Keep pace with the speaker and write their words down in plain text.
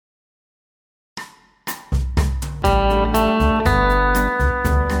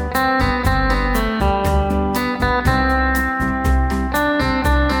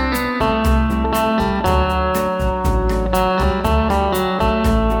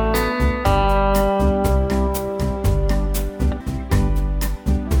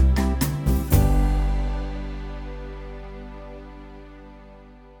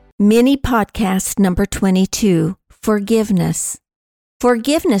Mini podcast number 22, Forgiveness.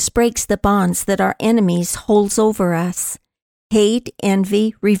 Forgiveness breaks the bonds that our enemies holds over us. Hate,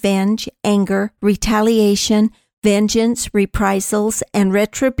 envy, revenge, anger, retaliation, vengeance, reprisals, and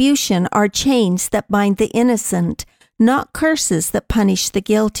retribution are chains that bind the innocent, not curses that punish the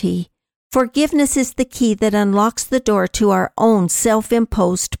guilty. Forgiveness is the key that unlocks the door to our own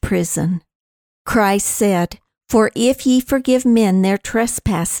self-imposed prison. Christ said, "For if ye forgive men their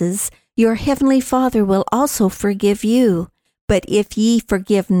trespasses, your heavenly Father will also forgive you. But if ye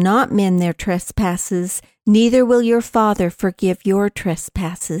forgive not men their trespasses, neither will your Father forgive your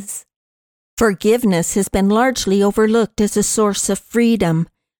trespasses." Forgiveness has been largely overlooked as a source of freedom.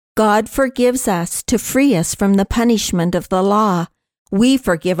 God forgives us to free us from the punishment of the law. We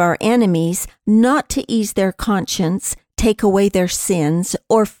forgive our enemies not to ease their conscience, take away their sins,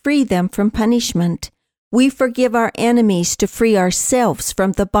 or free them from punishment. We forgive our enemies to free ourselves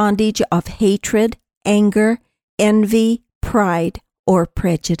from the bondage of hatred, anger, envy, pride, or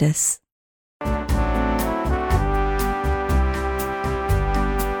prejudice.